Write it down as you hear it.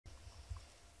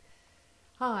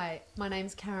Hi, my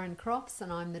name's Karen Crofts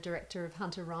and I'm the Director of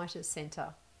Hunter Writers Centre.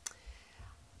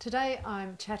 Today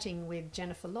I'm chatting with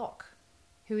Jennifer Locke,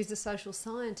 who is a social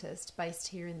scientist based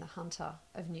here in the Hunter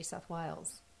of New South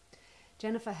Wales.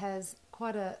 Jennifer has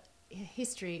quite a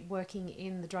history working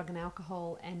in the drug and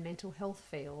alcohol and mental health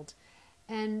field,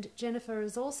 and Jennifer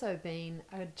has also been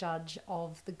a judge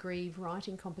of the Grieve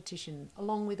writing competition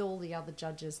along with all the other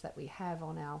judges that we have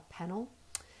on our panel.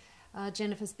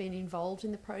 Jennifer's been involved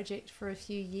in the project for a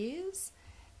few years,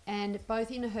 and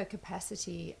both in her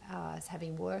capacity as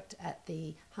having worked at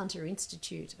the Hunter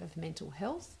Institute of Mental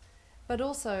Health, but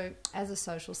also as a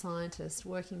social scientist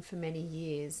working for many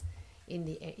years in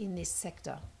this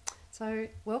sector. So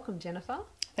welcome, Jennifer.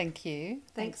 Thank you.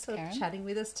 Thanks for Karen. chatting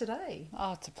with us today.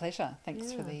 Oh, it's a pleasure.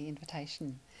 Thanks for the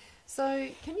invitation. So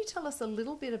can you tell us a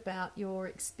little bit about your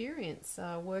experience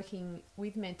working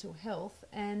with mental health?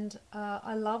 And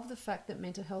I love the fact that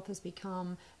mental health has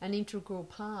become an integral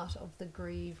part of the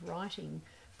Grieve writing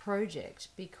project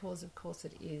because, of course,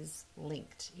 it is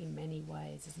linked in many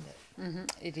ways, isn't it?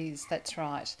 Mm-hmm. It is, that's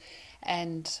right.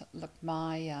 And look,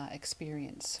 my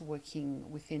experience working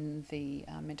within the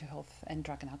mental health and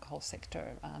drug and alcohol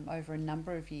sector over a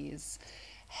number of years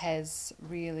has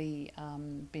really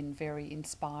been very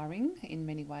inspiring in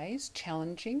many ways,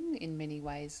 challenging in many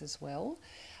ways as well.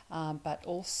 But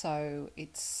also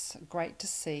it's great to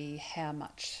see how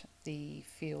much the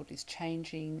field is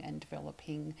changing and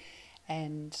developing,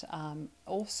 and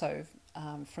also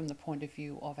from the point of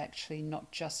view of actually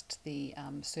not just the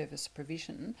service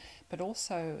provision, but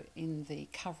also in the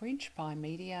coverage by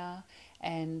media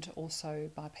and also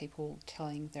by people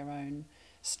telling their own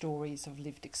stories of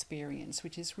lived experience,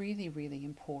 which is really, really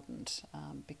important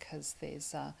because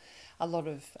there's a lot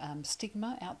of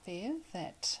stigma out there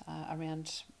that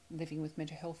around living with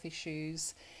mental health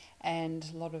issues,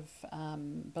 and a lot of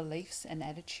beliefs and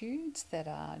attitudes that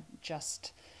are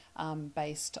just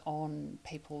based on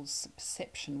people's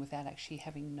perception without actually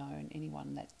having known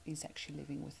anyone that is actually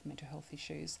living with mental health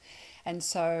issues. And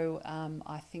so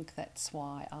I think that's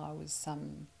why I was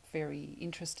very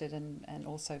interested and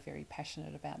also very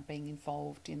passionate about being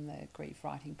involved in the Grieve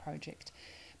writing project,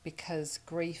 because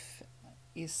grief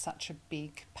is such a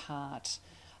big part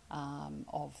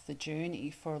of the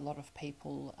journey for a lot of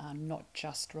people, not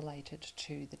just related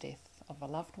to the death of a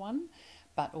loved one,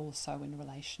 but also in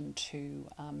relation to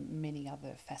many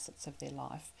other facets of their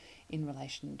life in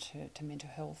relation to mental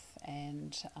health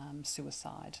and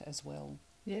suicide as well.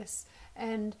 Yes,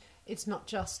 and it's not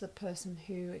just the person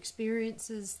who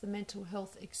experiences the mental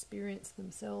health experience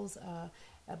themselves,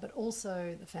 but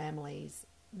also the families,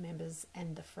 members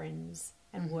and the friends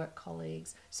and work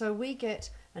colleagues. So we get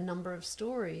a number of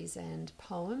stories and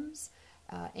poems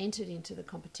entered into the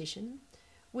competition,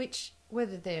 which,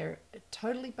 whether they're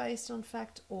totally based on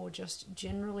fact or just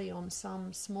generally on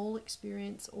some small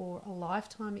experience or a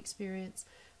lifetime experience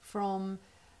from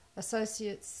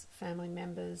associates, family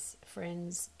members,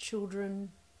 friends, children,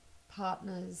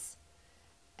 partners,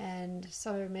 and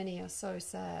so many are so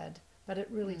sad, but it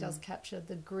really does capture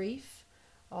the grief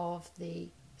of the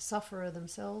sufferer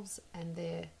themselves and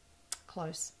their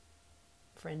close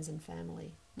friends and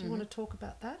family. Do you want to talk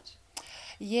about that?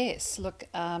 Yes, look,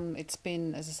 it's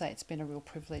been, as I say, it's been a real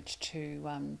privilege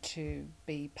to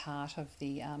be part of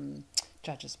the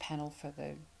judges panel for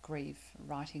the Grieve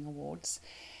Writing Awards.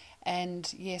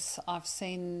 And yes, I've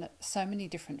seen so many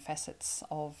different facets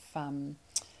of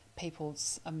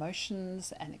people's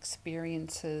emotions and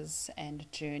experiences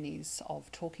and journeys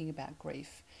of talking about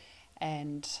grief,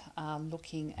 and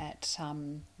looking at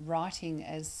writing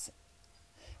as,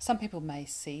 some people may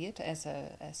see it as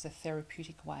a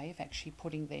therapeutic way of actually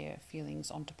putting their feelings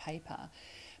onto paper,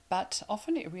 but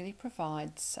often it really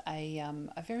provides a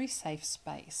very safe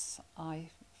space, I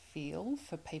feel,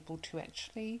 for people to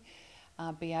actually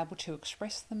be able to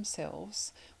express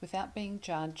themselves without being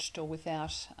judged or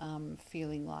without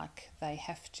feeling like they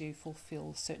have to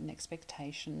fulfill certain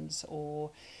expectations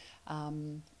or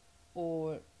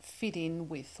fit in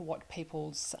with what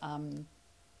people's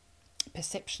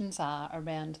perceptions are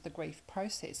around the grief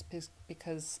process,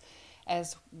 because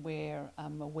as we're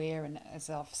aware, and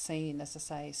as I've seen, as I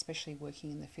say, especially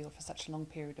working in the field for such a long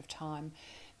period of time,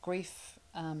 grief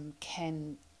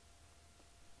can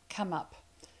come up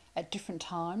at different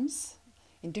times,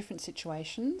 in different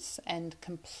situations, and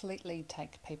completely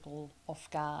take people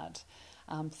off guard,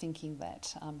 thinking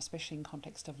that, especially in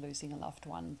context of losing a loved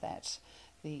one, that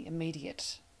the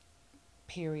immediate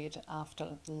period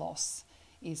after the loss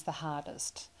is the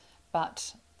hardest.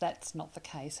 But that's not the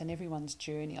case, and everyone's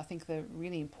journey, I think the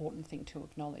really important thing to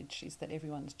acknowledge is that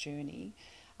everyone's journey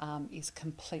is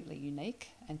completely unique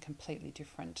and completely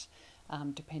different,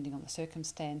 depending on the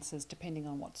circumstances, depending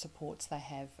on what supports they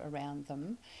have around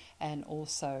them, and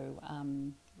also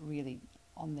really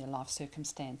on their life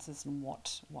circumstances and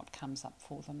what comes up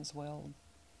for them as well.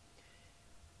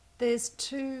 There's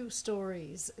two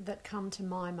stories that come to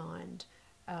my mind,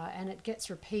 and it gets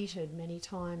repeated many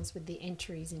times with the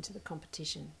entries into the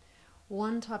competition.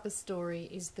 One type of story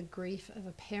is the grief of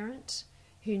a parent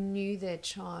who knew their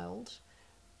child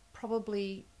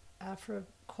probably for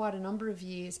quite a number of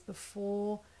years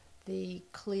before the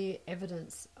clear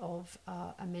evidence of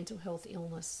a mental health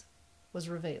illness was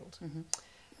revealed. Mm-hmm.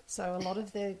 So a lot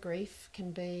of their grief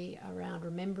can be around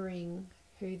remembering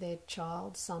who their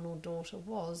child, son or daughter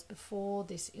was before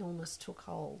this illness took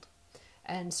hold,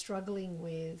 and struggling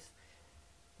with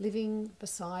living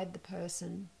beside the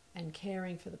person and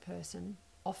caring for the person,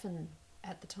 often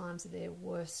at the times of their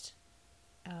worst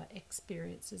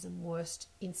experiences and worst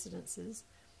incidences,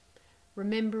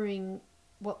 remembering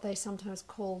what they sometimes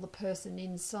call the person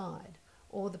inside,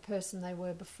 or the person they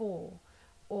were before,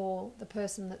 or the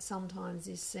person that sometimes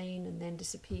is seen and then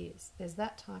disappears. There's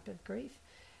that type of grief.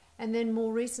 And then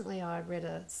more recently I read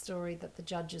a story that the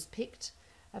judges picked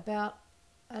about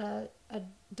a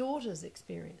daughter's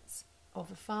experience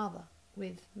of a father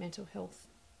with mental health.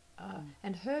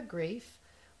 And her grief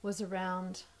was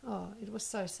around, it was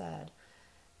so sad.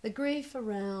 The grief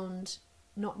around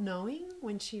not knowing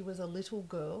when she was a little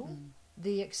girl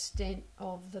the extent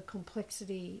of the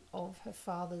complexity of her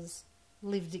father's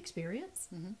lived experience.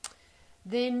 Mm-hmm.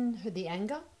 Then the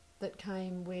anger that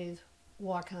came with,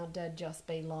 why can't Dad just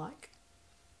be like?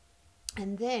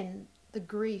 And then the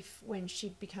grief when she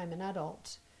became an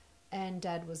adult and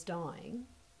Dad was dying,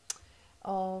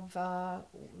 of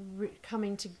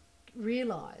coming to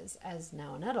realise as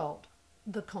now an adult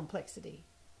the complexity.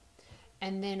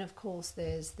 And then of course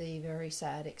there's the very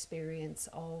sad experience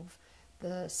of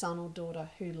the son or daughter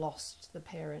who lost the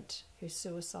parent, who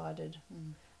suicided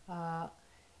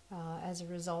as a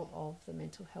result of the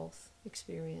mental health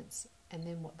experience, and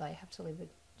then what they have to live with.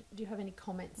 Do you have any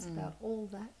comments about all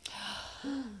that?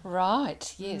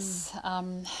 Right, yes.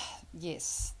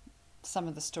 Yes, some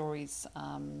of the stories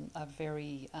are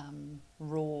very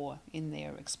raw in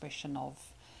their expression of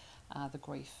the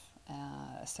grief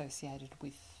associated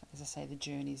with, as I say, the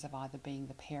journeys of either being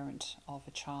the parent of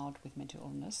a child with mental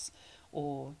illness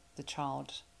or the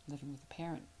child living with a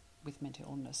parent with mental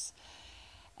illness.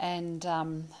 And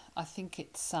I think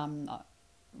it's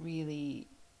really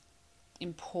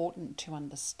important to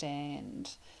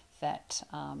understand that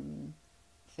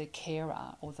the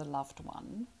carer or the loved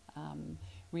one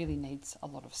really needs a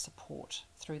lot of support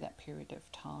through that period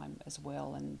of time as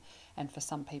well, and for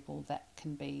some people that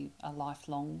can be a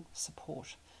lifelong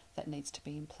support that needs to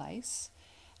be in place.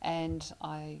 And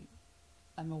I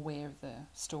am aware of the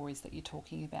stories that you're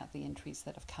talking about, the entries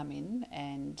that have come in,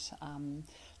 and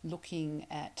looking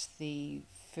at the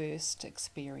first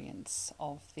experience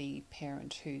of the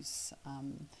parent whose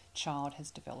child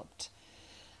has developed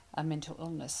a mental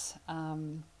illness.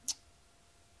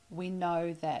 We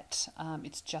know that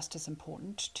it's just as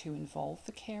important to involve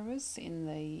the carers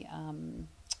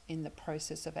in the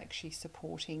process of actually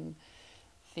supporting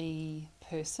the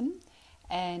person,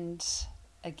 and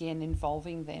again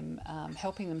involving them,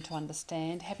 helping them to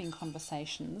understand, having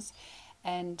conversations,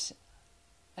 and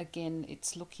again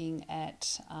it's looking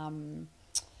at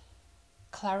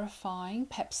clarifying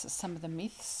perhaps some of the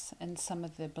myths and some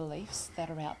of the beliefs that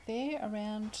are out there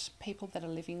around people that are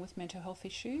living with mental health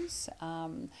issues.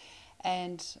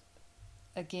 And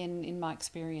again, in my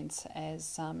experience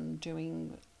as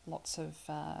doing lots of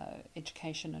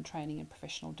education and training and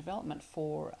professional development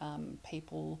for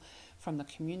people from the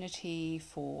community,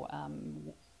 for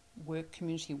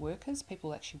community workers,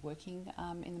 people actually working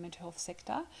in the mental health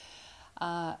sector,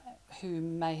 who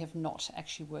may have not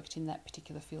actually worked in that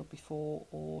particular field before,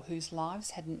 or whose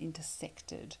lives hadn't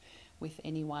intersected with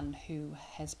anyone who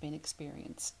has been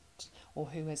experienced or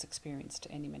who has experienced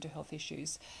any mental health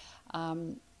issues.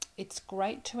 It's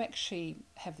great to actually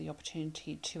have the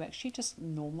opportunity to actually just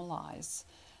normalise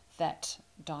that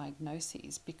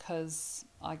diagnosis, because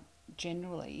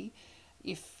generally,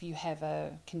 if you have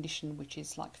a condition which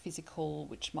is like physical,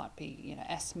 which might be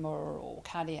asthma or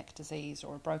cardiac disease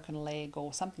or a broken leg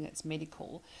or something that's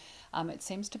medical, it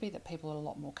seems to be that people are a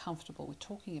lot more comfortable with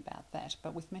talking about that.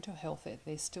 But with mental health,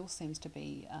 there still seems to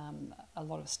be a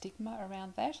lot of stigma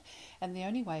around that, and the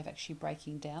only way of actually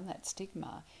breaking down that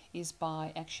stigma is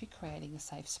by actually creating a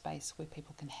safe space where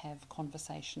people can have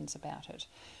conversations about it,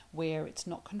 where it's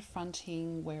not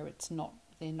confronting, where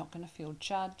they're not going to feel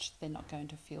judged, they're not going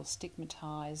to feel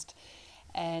stigmatised,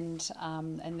 And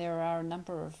there are a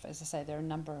number of, as I say, there are a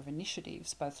number of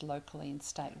initiatives, both locally and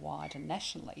statewide and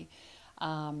nationally,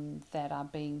 that are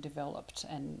being developed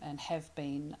and have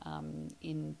been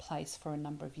in place for a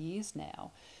number of years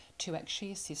now to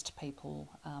actually assist people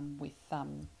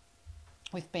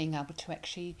with being able to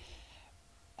actually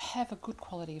have a good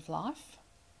quality of life.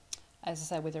 As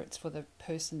I say, whether it's for the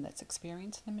person that's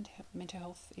experiencing the mental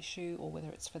health issue or whether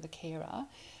it's for the carer,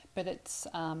 but it's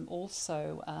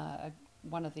also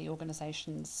one of the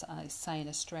organisations is Sane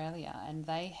Australia, and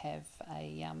they have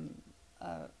a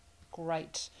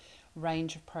great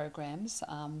range of programs.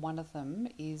 One of them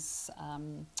is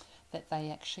that they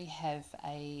actually have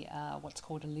a what's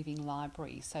called a living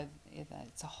library. So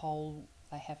it's a whole.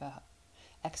 They have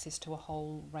access to a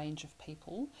whole range of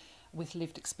people with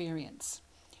lived experience,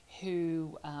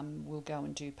 who will go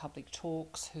and do public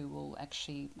talks, who will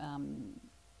actually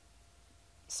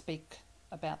speak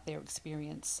about their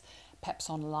experience, perhaps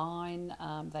online.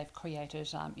 They've created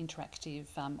interactive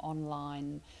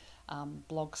online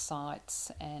blog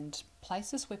sites and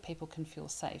places where people can feel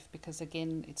safe, because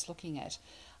again, it's looking at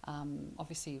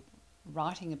obviously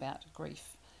writing about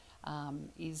grief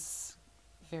is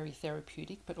very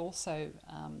therapeutic, but also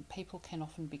people can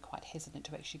often be quite hesitant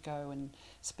to actually go and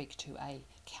speak to a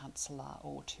counsellor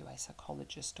or to a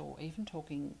psychologist, or even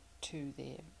talking to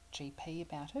their GP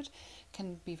about it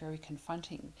can be very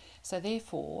confronting. So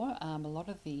therefore, a lot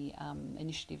of the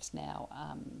initiatives now,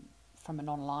 from an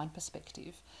online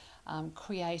perspective,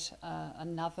 create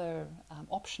another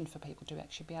option for people to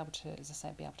actually be able to, as I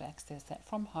say, be able to access that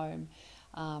from home,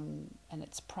 and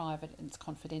it's private and it's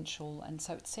confidential. And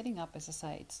so it's setting up, as I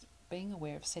say, it's being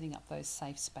aware of setting up those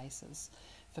safe spaces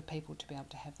for people to be able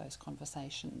to have those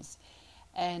conversations.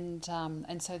 And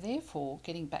so therefore,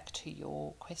 getting back to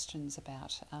your questions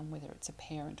about whether it's a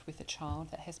parent with a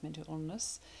child that has mental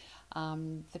illness,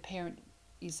 the parent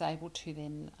is able to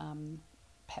then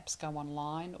perhaps go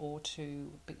online or to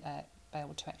be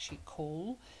able to actually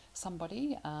call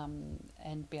somebody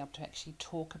and be able to actually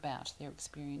talk about their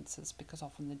experiences, because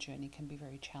often the journey can be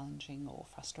very challenging or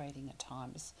frustrating at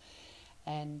times.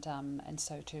 And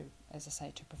so to, as I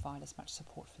say, to provide as much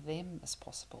support for them as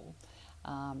possible.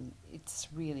 It's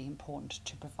really important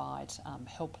to provide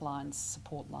helplines,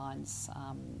 support lines,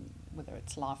 whether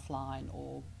it's Lifeline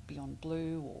or Beyond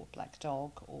Blue or Black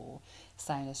Dog or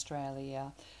Sane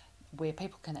Australia, where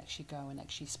people can actually go and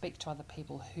actually speak to other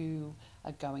people who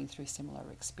are going through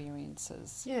similar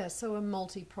experiences. Yeah, so a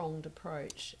multi-pronged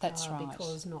approach. That's right.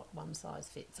 Because not one size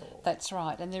fits all. That's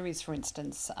right. And there is, for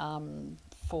instance,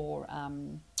 for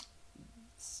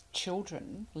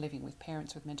children living with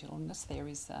parents with mental illness, there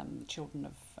is children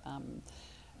of...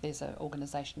 there's an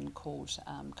organisation called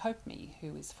Cope Me,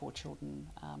 who is for children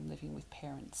living with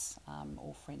parents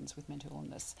or friends with mental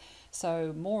illness.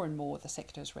 So more and more the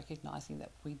sector is recognising that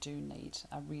we do need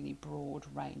a really broad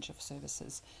range of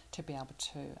services to be able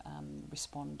to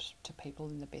respond to people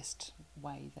in the best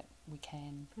way that we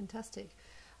can. Fantastic.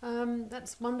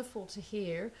 That's wonderful to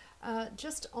hear.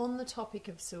 Just on the topic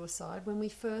of suicide, when we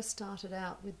first started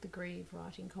out with the Grieve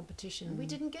writing competition, we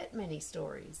didn't get many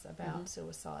stories about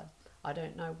suicide. I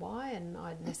don't know why, and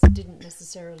I didn't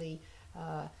necessarily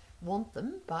want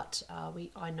them, but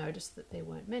I noticed that there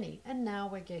weren't many, and now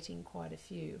we're getting quite a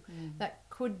few. That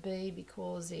could be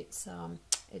because it's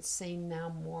seen now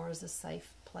more as a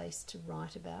safe place to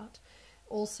write about.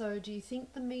 Also, do you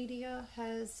think the media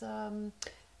has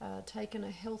taken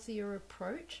a healthier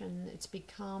approach, and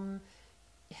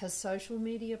has social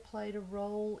media played a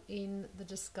role in the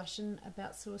discussion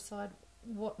about suicide?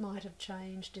 What might have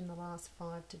changed in the last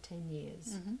 5 to 10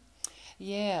 years?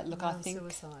 Yeah, look, I think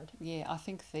suicide. Yeah, I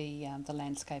think the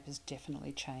landscape has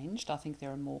definitely changed. I think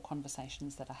there are more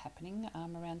conversations that are happening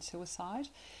around suicide,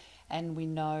 and we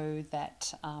know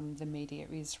that the media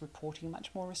is reporting much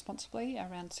more responsibly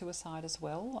around suicide as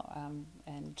well,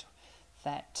 and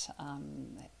that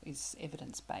is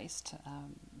evidence-based.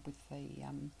 With the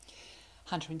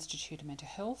Hunter Institute of Mental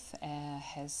Health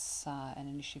has an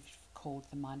initiative called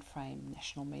the Mindframe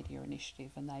National Media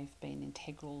Initiative, and they've been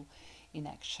integral in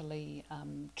actually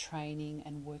training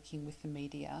and working with the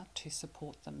media to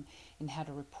support them in how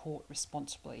to report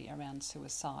responsibly around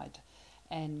suicide.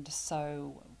 And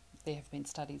so there have been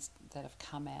studies that have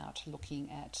come out looking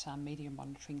at media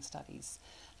monitoring studies,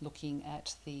 looking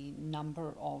at the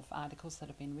number of articles that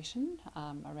have been written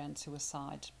around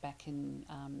suicide back in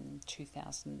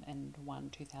 2001,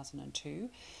 2002.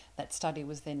 That study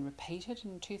was then repeated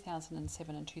in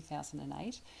 2007 and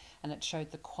 2008, and it showed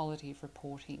the quality of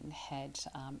reporting had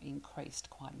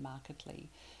increased quite markedly.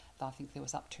 I think there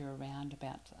was up to around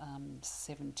about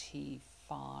 75%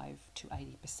 75 to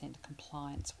 80%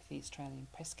 compliance with the Australian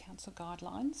Press Council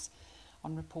guidelines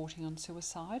on reporting on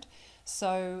suicide.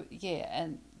 So yeah,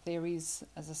 and there is,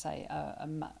 as I say,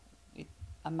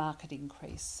 a marked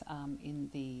increase in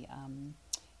the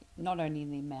not only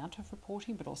in the amount of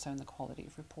reporting but also in the quality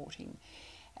of reporting.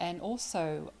 And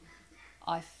also,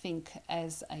 I think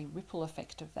as a ripple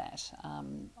effect of that,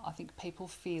 I think people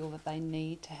feel that they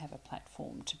need to have a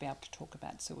platform to be able to talk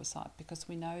about suicide, because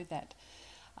we know that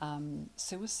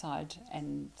suicide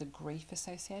and the grief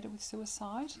associated with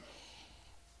suicide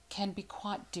can be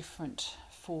quite different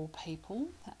for people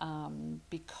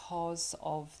because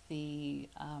of the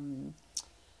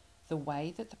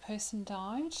way that the person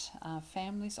died.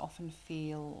 Families often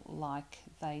feel like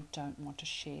they don't want to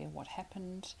share what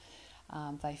happened.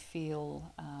 They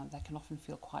can often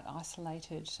feel quite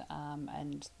isolated,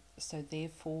 and so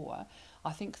therefore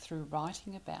I think through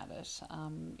writing about it,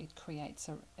 it creates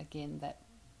again that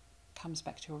comes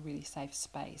back to a really safe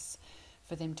space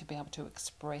for them to be able to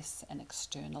express and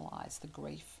externalise the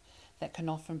grief that can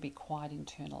often be quite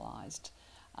internalised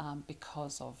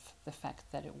because of the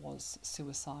fact that it was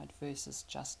suicide versus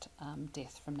just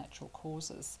death from natural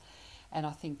causes. And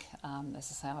I think,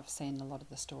 as I say, I've seen a lot of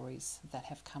the stories that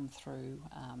have come through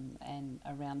and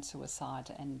around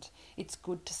suicide, and it's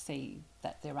good to see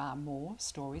that there are more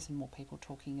stories and more people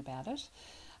talking about it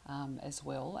as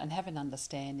well, and have an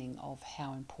understanding of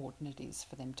how important it is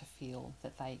for them to feel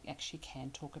that they actually can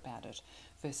talk about it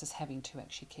versus having to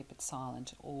actually keep it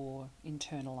silent or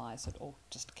internalise it or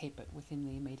just keep it within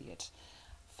the immediate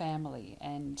family.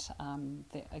 And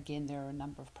again, there are a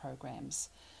number of programs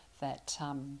that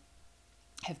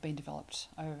have been developed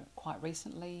quite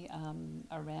recently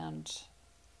around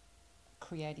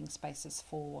creating spaces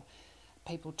for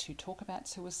people to talk about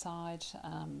suicide.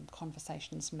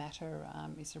 Conversations Matter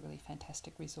is a really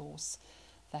fantastic resource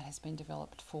that has been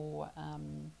developed for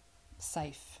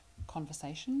safe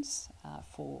conversations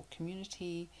for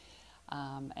community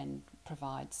and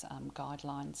provides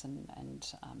guidelines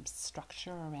and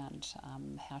structure around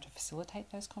how to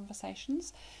facilitate those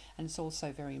conversations. And it's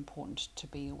also very important to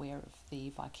be aware of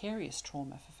the vicarious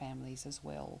trauma for families as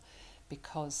well,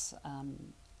 because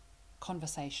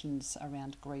conversations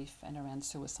around grief and around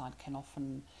suicide can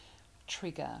often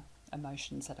trigger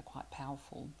emotions that are quite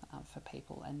powerful for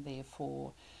people, and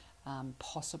therefore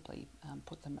possibly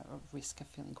put them at risk of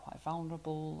feeling quite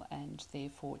vulnerable, and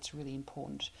therefore it's really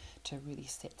important to really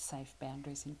set safe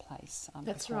boundaries in place.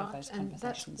 That's right, those and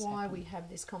that's why we have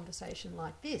this conversation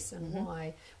like this, and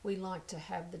why we like to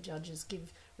have the judges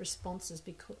give responses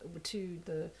to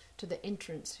the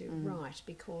entrants who write,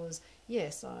 because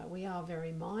yes, we are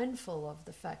very mindful of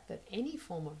the fact that any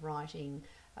form of writing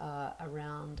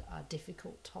around a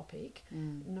difficult topic,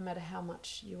 no matter how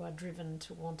much you are driven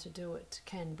to want to do it,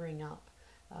 can bring up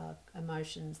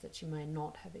emotions that you may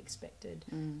not have expected.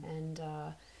 And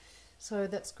so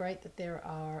that's great that there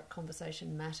are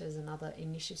Conversation Matters and other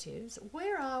initiatives.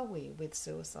 Where are we with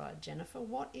suicide, Jennifer?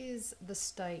 What is the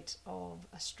state of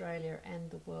Australia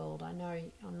and the world? I know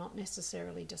I'm not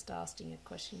necessarily just asking a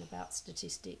question about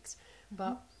statistics,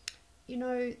 but you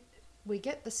know, we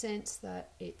get the sense that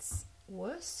it's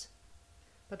worse,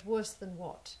 but worse than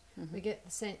what? We get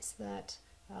the sense that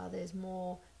there's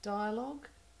more dialogue,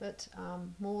 but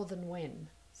more than when.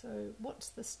 So what's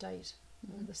the state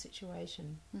of the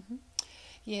situation?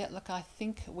 Yeah, look, I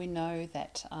think we know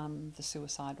that the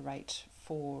suicide rate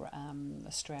for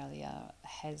Australia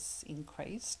has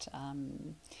increased,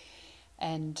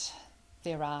 and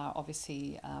there are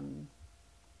obviously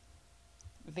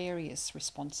various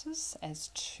responses as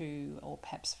to, or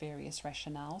perhaps various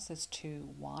rationales as to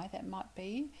why that might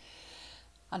be.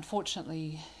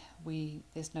 Unfortunately,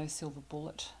 there's no silver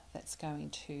bullet that's going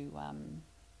to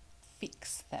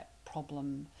fix that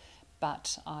problem,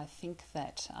 but I think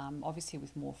that obviously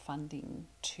with more funding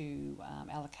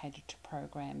allocated to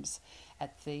programs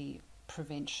at the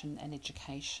prevention and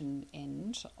education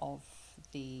end of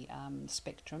the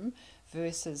spectrum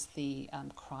versus the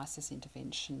crisis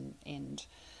intervention end,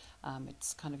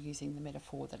 it's kind of using the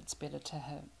metaphor that it's better to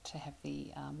have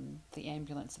the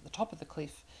ambulance at the top of the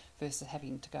cliff versus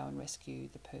having to go and rescue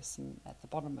the person at the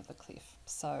bottom of the cliff.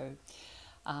 So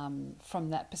from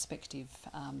that perspective,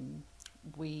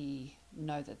 we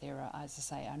know that there are, as I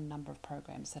say, a number of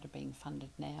programs that are being funded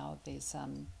now. There's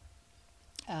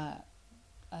a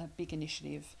big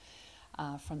initiative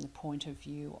from the point of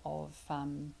view of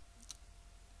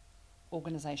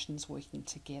organisations working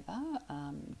together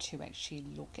to actually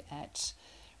look at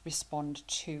respond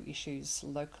to issues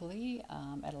locally,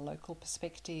 at a local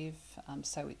perspective.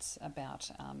 So it's about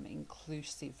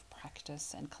inclusive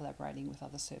practice and collaborating with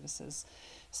other services.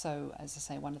 So, as I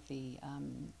say, one of the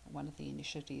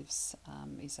initiatives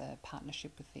is a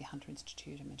partnership with the Hunter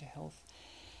Institute of Mental Health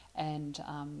and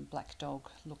Black Dog,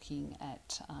 looking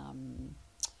at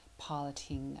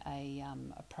piloting a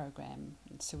program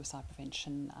in suicide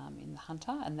prevention in the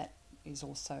Hunter, and that is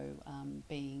also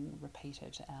being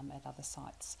repeated at other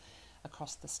sites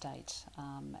across the state.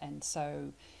 And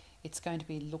so it's going to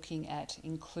be looking at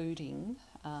including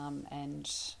and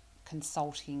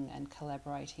consulting and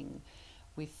collaborating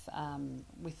with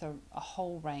a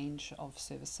whole range of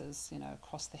services, you know,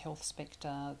 across the health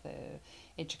spectre, the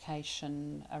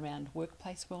education around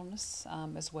workplace wellness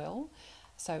as well.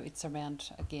 So it's around,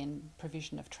 again,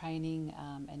 provision of training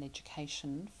and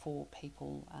education for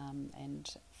people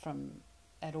and from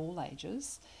at all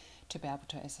ages to be able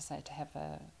to, as I say, to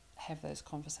have those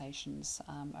conversations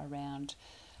around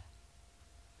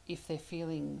if they're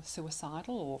feeling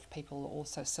suicidal, or if people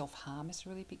also self-harm is a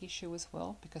really big issue as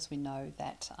well, because we know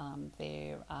that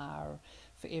there are,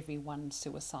 for every one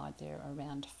suicide, there are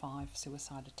around 5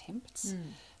 suicide attempts.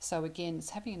 So again,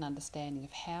 it's having an understanding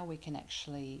of how we can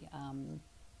actually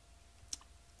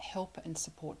help and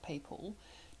support people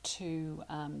to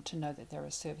know that there are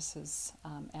services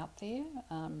out there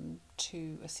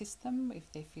to assist them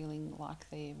if they're feeling like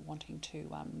they're wanting to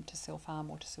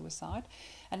self-harm or to suicide.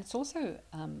 And it's also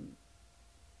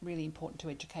really important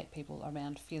to educate people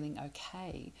around feeling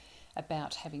okay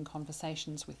about having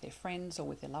conversations with their friends or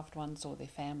with their loved ones or their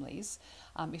families.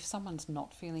 If someone's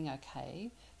not feeling okay,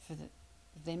 for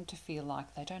them to feel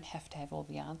like they don't have to have all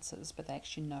the answers, but they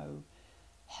actually know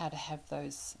how to have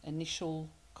those initial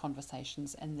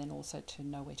conversations, and then also to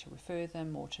know where to refer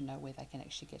them or to know where they can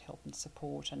actually get help and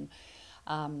support. And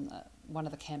one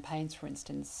of the campaigns, for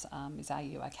instance, is Are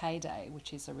You OK Day,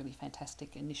 which is a really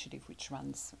fantastic initiative which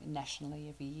runs nationally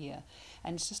every year.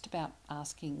 And it's just about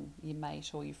asking your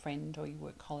mate or your friend or your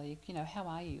work colleague, you know, how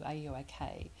are you? Are you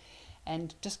okay?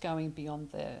 And just going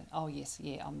beyond the, oh yes,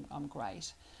 yeah, I'm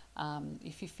great.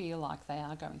 If you feel like they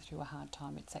are going through a hard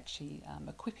time, it's actually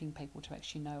equipping people to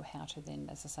actually know how to then,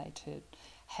 as I say, to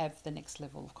have the next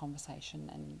level of conversation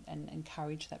and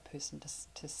encourage that person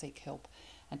to seek help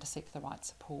and to seek the right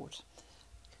support.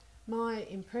 My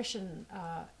impression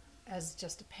as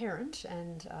just a parent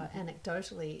and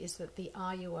anecdotally is that the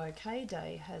Are You OK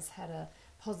Day has had a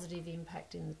positive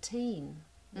impact in the teen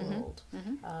world.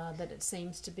 That it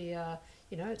seems to be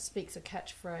it speaks a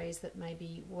catchphrase that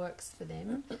maybe works for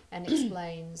them and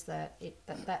explains that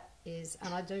that is,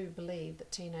 and I do believe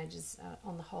that teenagers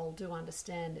on the whole do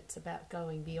understand it's about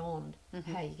going beyond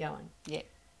how you going,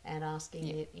 and asking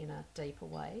it in a deeper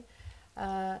way.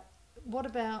 What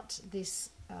about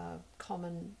this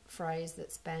common phrase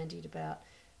that's bandied about,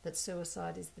 that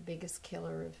suicide is the biggest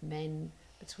killer of men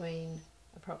between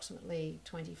approximately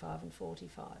 25 and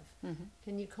 45.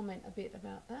 Can you comment a bit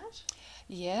about that?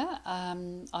 Yeah,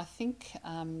 I think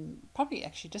probably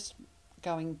actually just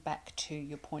going back to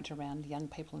your point around young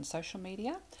people and social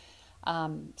media.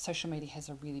 Social media has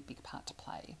a really big part to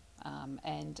play.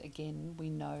 And again, we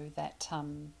know that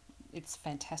it's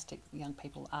fantastic that young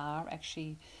people are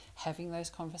actually having those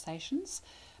conversations,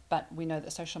 but we know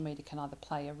that social media can either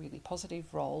play a really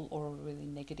positive role or a really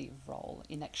negative role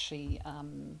in actually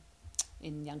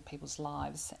in young people's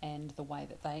lives and the way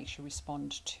that they actually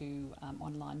respond to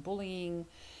online bullying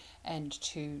and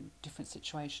to different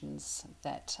situations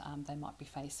that they might be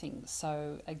facing.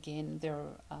 So again, there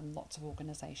are lots of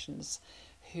organisations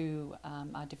who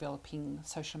are developing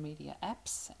social media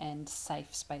apps and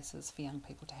safe spaces for young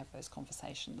people to have those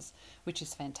conversations, which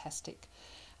is fantastic.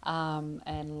 And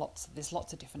there's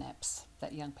lots of different apps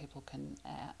that young people can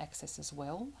access as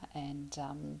well, and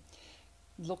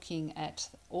looking at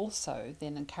also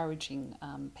then encouraging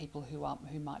people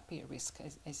who might be at risk.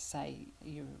 As you say,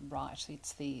 you're right,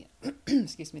 it's the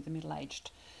the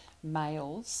middle-aged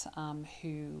males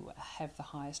who have the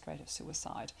highest rate of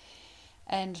suicide.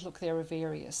 And look, there are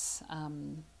various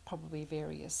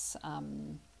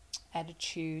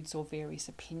attitudes or various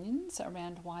opinions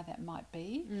around why that might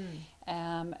be.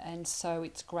 And so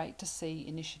it's great to see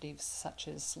initiatives such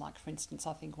as, like, for instance,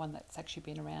 I think one that's actually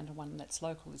been around and one that's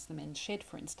local is the Men's Shed,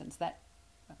 for instance. That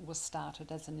was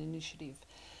started as an initiative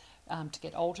to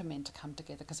get older men to come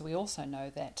together, because we also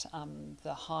know that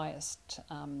the highest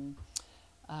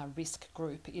risk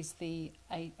group is the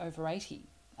over 80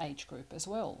 age group as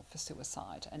well for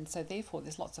suicide. And so therefore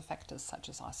there's lots of factors such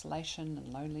as isolation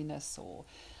and loneliness, or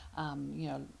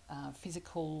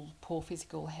poor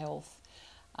physical health,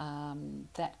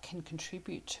 that can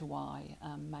contribute to why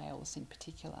males in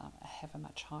particular have a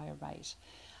much higher rate.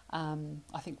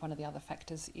 I think one of the other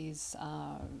factors is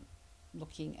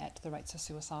looking at the rates of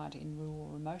suicide in rural,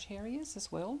 remote areas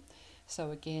as well.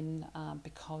 So again,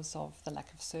 because of the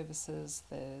lack of services,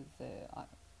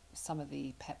 some of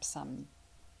the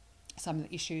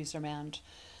issues around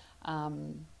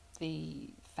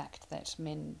the fact that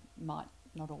men might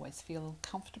not always feel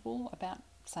comfortable about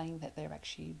saying that they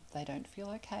don't feel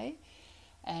okay,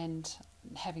 and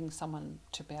having someone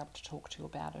to be able to talk to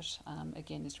about it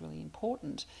again is really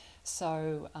important.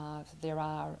 So there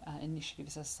are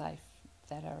initiatives, as I say,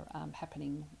 that are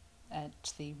happening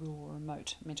at the rural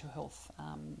remote mental health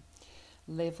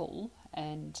level,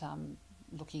 and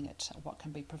looking at what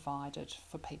can be provided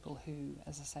for people who,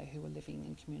 as I say, who are living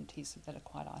in communities that are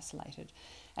quite isolated.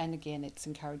 And again, it's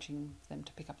encouraging them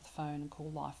to pick up the phone and call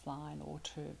Lifeline, or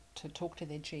to talk to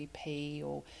their GP,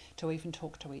 or to even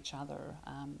talk to each other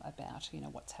about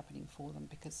what's happening for them,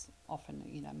 because often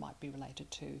it might be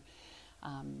related to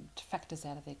factors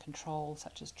out of their control,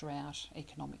 such as drought,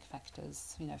 economic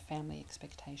factors, family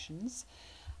expectations.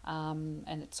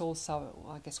 And it's also,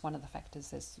 I guess, one of the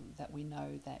factors is that we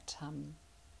know that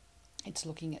it's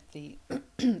looking at the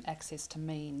access to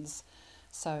means.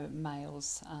 So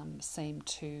males seem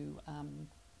to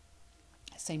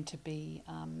be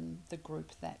the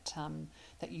group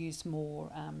that use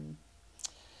more,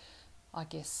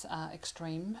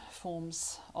 extreme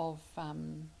forms of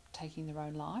taking their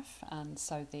own life, and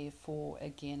so therefore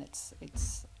again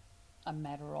it's a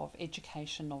matter of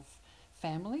education of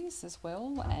families as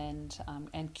well,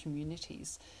 and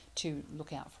communities to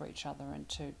look out for each other, and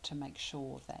to make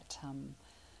sure that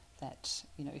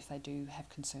if they do have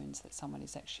concerns that someone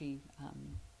is actually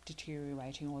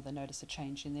deteriorating, or they notice a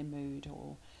change in their mood,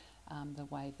 or the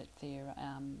way that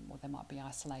or they might be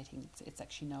isolating, it's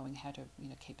actually knowing how to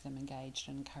keep them engaged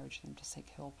and encourage them to seek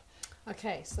help.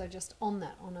 Okay, so just on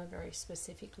that, on a very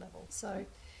specific level. So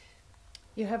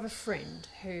you have a friend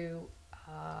who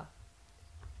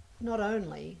not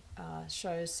only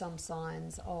shows some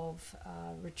signs of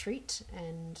retreat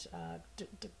and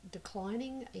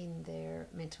declining in their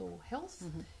mental health,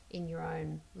 in your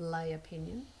own lay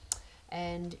opinion,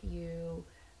 and you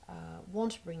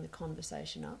want to bring the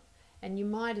conversation up, and you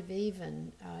might have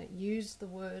even used the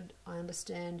word, I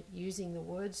understand, using the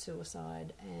word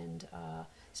suicide and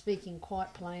speaking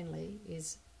quite plainly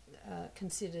is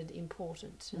considered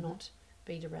important to not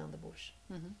beat around the bush.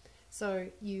 So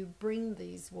you bring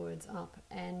these words up,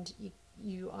 and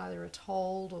you either are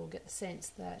told or get the sense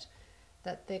that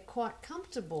they're quite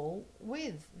comfortable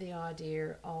with the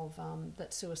idea of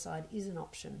that suicide is an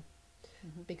option,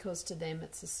 because to them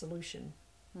it's a solution,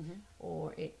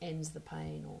 or it ends the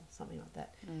pain, or something like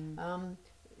that.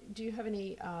 Do you have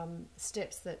any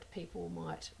steps that people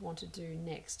might want to do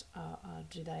next?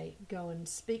 Do they go and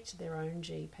speak to their own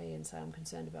GP and say, I'm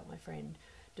concerned about my friend?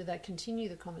 Do they continue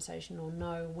the conversation, or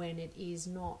know when it is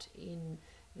not in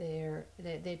they're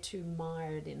too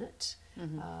mired in it?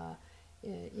 I'm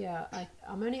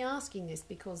only asking this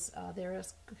because there are a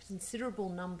considerable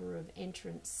number of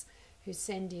entrants who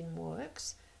send in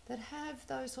works that have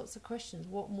those sorts of questions.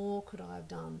 What more could I have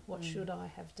done? What should I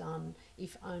have done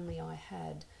if only I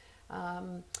had?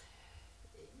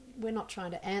 We're not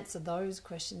trying to answer those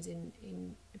questions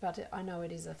but I know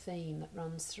it is a theme that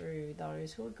runs through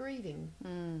those who are grieving.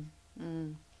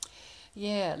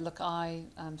 Yeah, look, I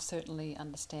certainly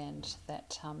understand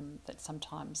that that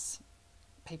sometimes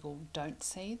people don't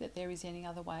see that there is any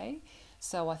other way.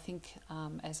 So I think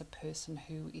as a person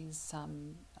who is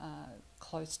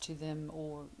close to them,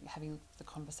 or having the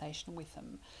conversation with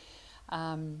them,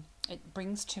 it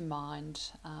brings to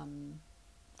mind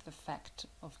the fact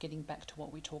of getting back to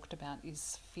what we talked about,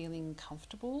 is feeling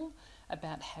comfortable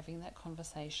about having that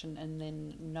conversation, and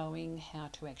then knowing how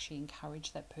to actually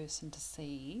encourage that person to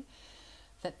see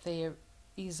that there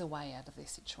is a way out of their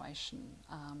situation.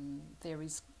 There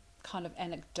is kind of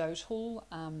anecdotal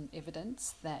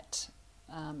evidence that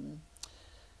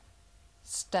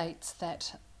states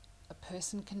that a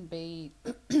person can be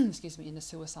in a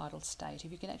suicidal state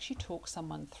if you can actually talk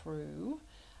someone through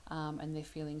and they're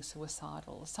feeling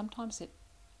suicidal. Sometimes it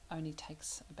only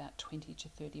takes about 20 to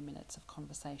 30 minutes of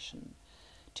conversation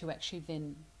to actually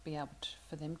then be able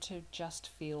for them to just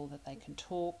feel that they can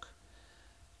talk,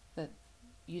 that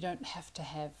you don't have to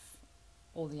have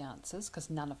all the answers, because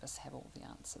none of us have all the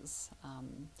answers.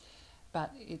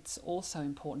 But it's also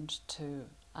important to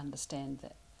understand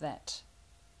that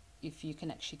if you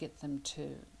can actually get them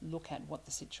to look at what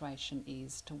the situation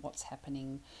is, to what's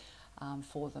happening,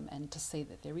 for them, and to see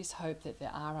that there is hope, that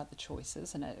there are other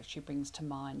choices. And it actually brings to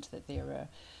mind that there are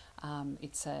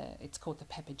it's called the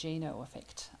Papageno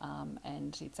effect,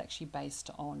 and it's actually based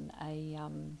on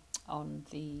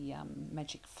the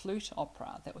Magic Flute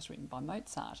opera that was written by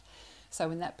Mozart. So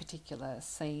in that particular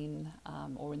scene,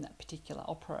 or in that particular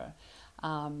opera,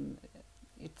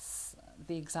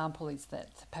 the example is that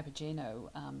Papageno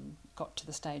got to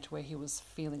the stage where he was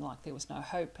feeling like there was no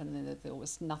hope, and that there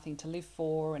was nothing to live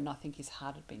for, and I think his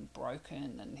heart had been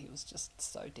broken, and he was just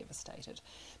so devastated.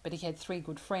 But he had 3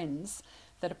 good friends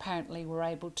that apparently were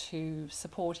able to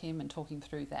support him and talk him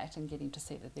through that and get him to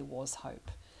see that there was hope.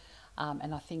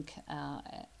 And I think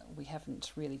we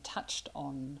haven't really touched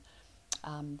on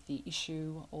the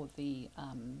issue or the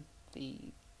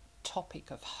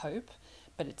topic of hope,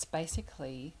 but it's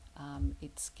basically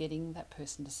it's getting that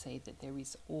person to see that there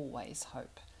is always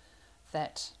hope,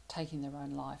 that taking their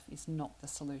own life is not the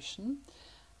solution,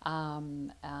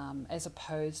 as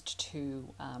opposed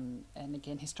to, and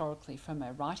again historically from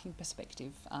a writing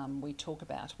perspective, we talk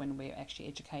about when we're actually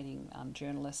educating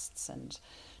journalists and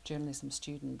journalism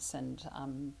students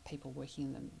and people working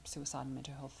in the suicide and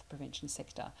mental health prevention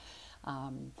sector,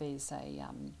 there's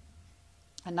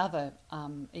another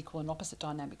equal and opposite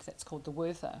dynamic that's called the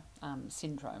Werther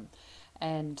syndrome,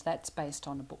 and that's based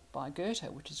on a book by Goethe,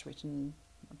 which is written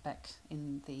back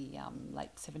in the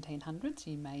late 1700s.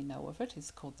 You may know of it.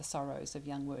 It's called The Sorrows of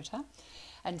Young Werther.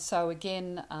 And so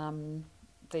again,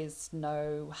 there's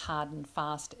no hard and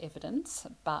fast evidence,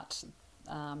 but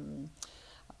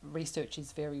research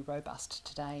is very robust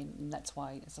today, and that's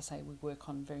why, as I say, we work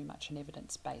on very much an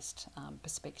evidence-based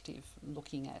perspective,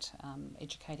 looking at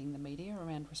educating the media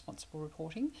around responsible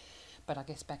reporting. But I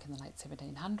guess back in the late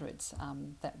 1700s,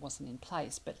 that wasn't in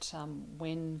place. But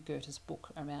when Goethe's book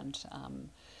around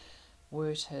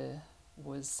Werther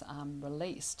was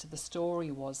released, the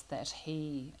story was that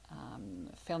he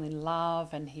fell in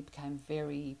love, and he became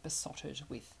very besotted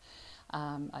with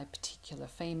a particular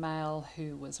female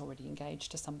who was already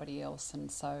engaged to somebody else,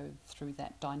 and so through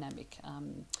that dynamic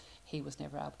he was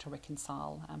never able to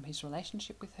reconcile his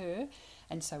relationship with her,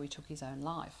 and so he took his own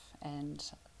life. And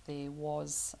there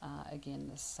was, again,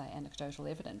 let's say, anecdotal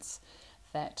evidence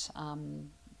that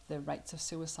the rates of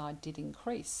suicide did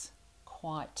increase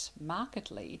quite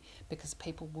markedly because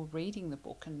people were reading the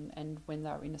book, and when they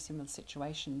were in a similar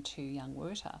situation to young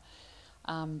Werther,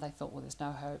 they thought, well, there's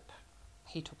no hope.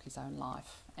 He took his own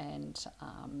life, and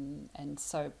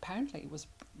so apparently it was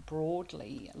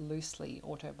broadly, loosely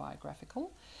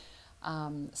autobiographical.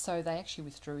 So they actually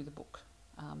withdrew the book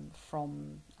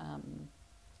from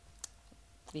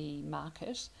the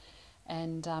market,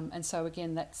 and so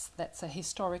again, that's a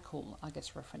historical, I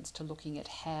guess, reference to looking at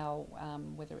how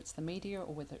whether it's the media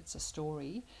or whether it's a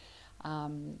story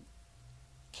can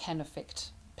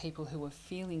affect people who are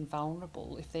feeling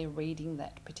vulnerable. If they're reading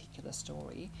that particular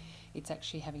story, it's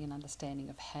actually having an understanding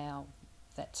of how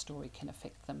that story can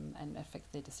affect them and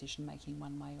affect their decision making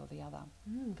one way or the other.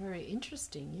 Very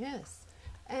interesting, yes.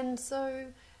 And so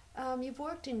you've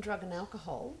worked in drug and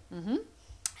alcohol,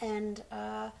 and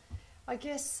I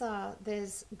guess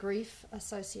there's grief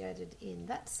associated in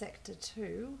that sector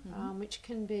too, which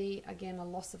can be, again, a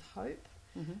loss of hope.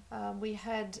 We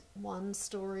had one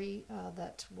story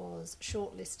that was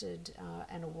shortlisted,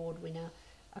 an award winner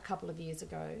a couple of years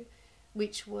ago,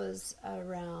 which was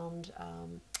around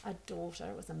a daughter.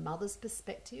 It was a mother's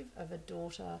perspective of a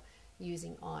daughter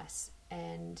using ice,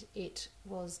 and it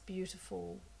was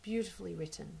beautifully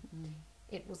written.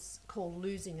 It was called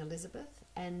Losing Elizabeth,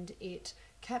 and it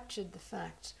captured the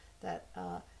fact that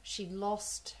she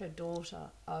lost her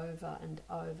daughter over and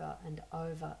over and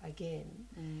over again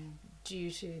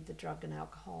due to the drug and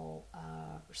alcohol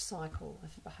cycle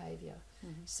of behaviour.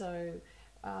 So,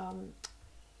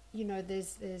 you know,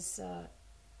 there's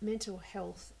mental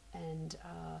health and,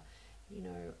 you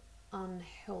know,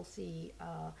 unhealthy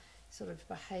sort of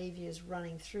behaviours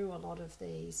running through a lot of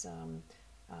these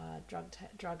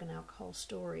drug and alcohol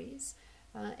stories.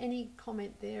 Any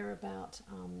comment there about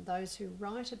those who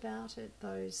write about it,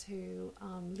 those who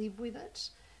live with it,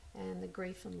 and the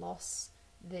grief and loss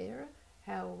there?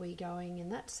 How are we going in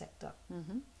that sector?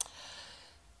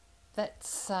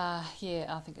 That's, yeah,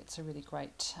 I think it's a really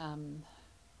great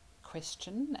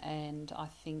question, and I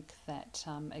think that,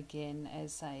 again,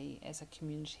 as a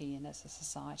community and as a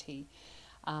society,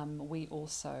 we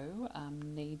also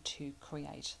need to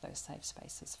create those safe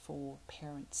spaces for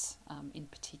parents in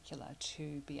particular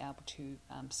to be able to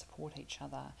support each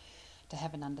other, to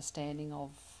have an understanding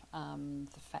of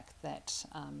the fact that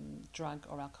drug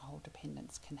or alcohol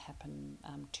dependence can happen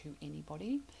to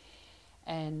anybody.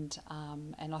 And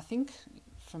I think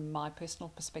from my personal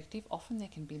perspective, often there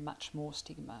can be much more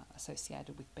stigma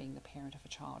associated with being the parent of a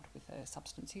child with a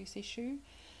substance use issue,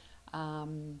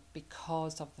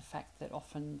 because of the fact that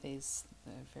often there's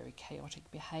very chaotic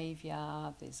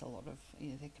behaviour, there's a lot of,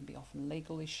 there can be often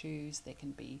legal issues, there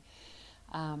can be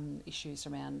issues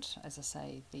around, as I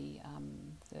say, the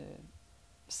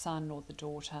son or the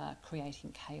daughter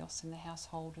creating chaos in the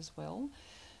household as well.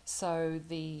 So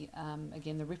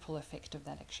again, the ripple effect of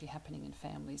that actually happening in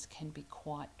families can be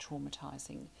quite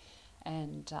traumatising,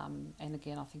 and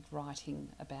again, I think writing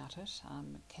about it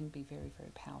can be very,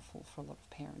 very powerful for a lot of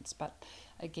parents. But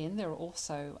again, there are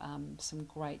also some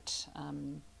great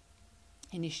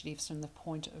initiatives from the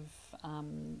point of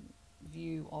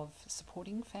view of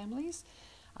supporting families.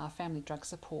 Family drug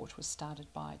support was started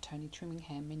by Tony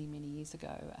Trimmingham many, many years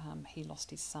ago. He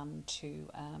lost his son to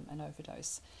an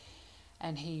overdose,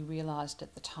 and he realised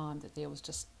at the time that there was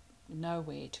just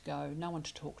nowhere to go, no one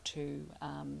to talk to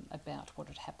about what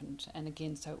had happened. And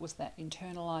again, so it was that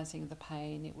internalising the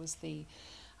pain, it was the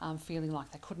feeling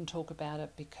like they couldn't talk about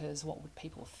it because what would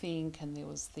people think, and there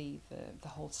was the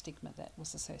whole stigma that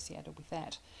was associated with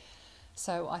that.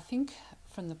 So I think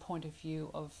from the point of view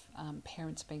of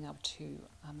parents being able to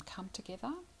come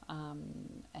together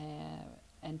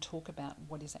and talk about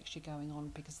what is actually going on,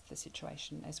 because the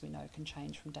situation, as we know, can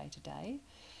change from day to day.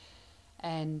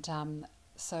 And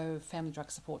so Family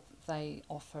Drug Support, they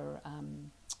offer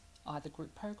either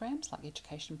group programs, like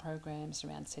education programs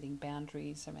around setting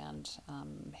boundaries, around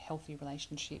healthy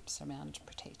relationships, around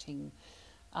protecting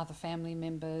other family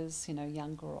members,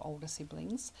 younger or older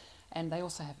siblings, and they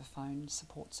also have a phone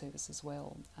support service as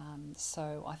well.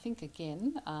 So I think,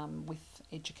 again, with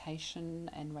education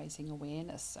and raising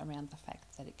awareness around the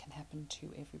fact that it can happen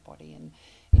to everybody, and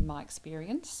in my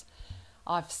experience,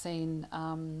 I've seen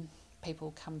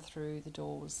people come through the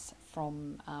doors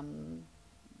from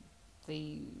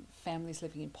the families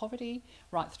living in poverty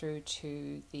right through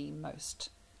to the most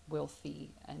wealthy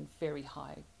and very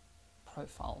high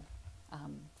profile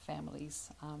families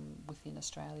within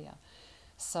Australia.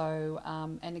 So,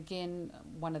 and again,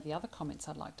 one of the other comments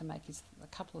I'd like to make is a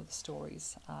couple of the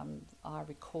stories I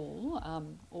recall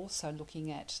also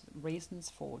looking at reasons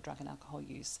for drug and alcohol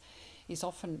use is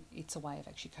often it's a way of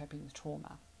actually coping with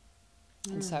trauma.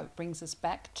 And so it brings us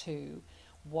back to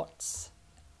what's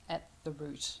at the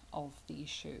root of the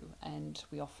issue, and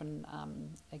we often,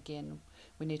 again,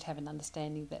 we need to have an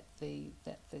understanding that the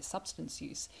substance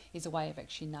use is a way of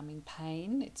actually numbing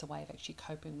pain. It's a way of actually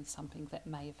coping with something that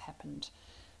may have happened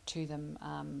to them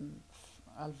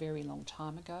a very long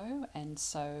time ago. And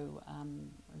so,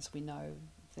 as we know,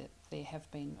 that there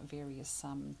have been various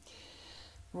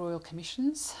royal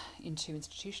commissions into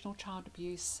institutional child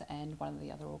abuse, and one of the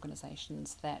other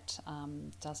organisations that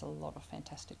does a lot of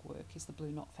fantastic work is the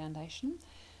Blue Knot Foundation.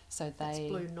 So That's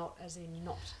Blue Knot as in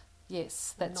knot.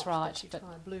 Yes, that's knot right.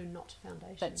 That Blue Knot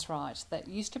Foundation. That's right. That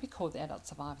used to be called the Adult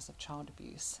Survivors of Child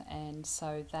Abuse, and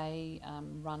so they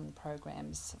run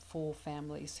programs for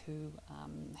families who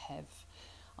have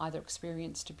either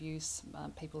experienced abuse,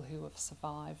 people who have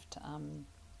survived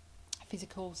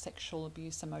physical, sexual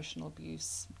abuse, emotional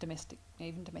abuse,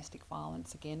 even domestic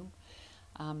violence. Again,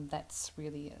 that's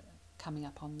really coming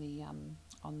up on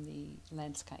the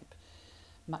landscape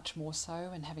much more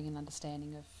so, and having an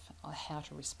understanding of how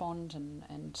to respond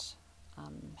and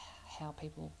how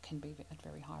people can be at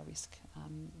very high risk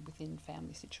within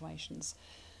family situations.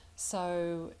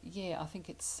 So yeah, I think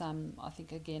it's I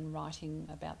think again writing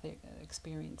about their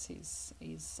experience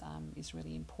is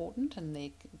really important, and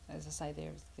there, as I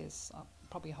say, there's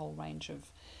probably a whole range of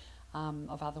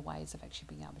other ways of actually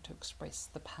being able to express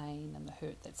the pain and the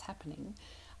hurt that's happening.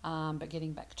 But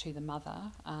getting back to the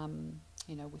mother,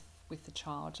 with the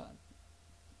child,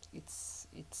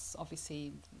 it's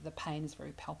obviously the pain is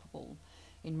very palpable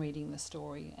in reading the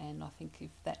story, and I think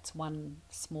if that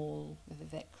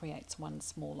creates one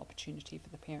small opportunity for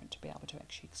the parent to be able to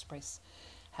actually express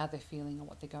how they're feeling and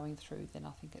what they're going through, then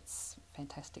I think it's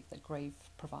fantastic that Grieve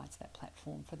provides that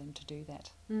platform for them to do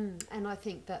that. And I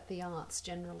think that the arts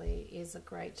generally is a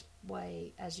great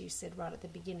way, as you said right at the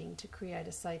beginning, to create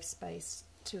a safe space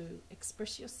to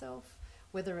express yourself,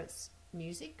 whether it's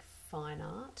music, fine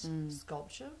art,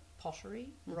 sculpture, pottery,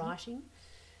 writing.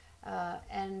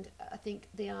 And I think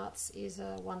the arts is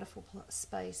a wonderful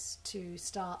space to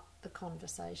start the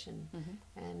conversation,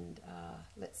 and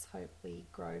let's hope we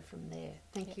grow from there.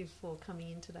 Thank you for coming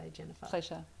in today, Jennifer.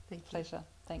 Pleasure. Thank you. Pleasure.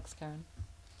 Thanks, Karen.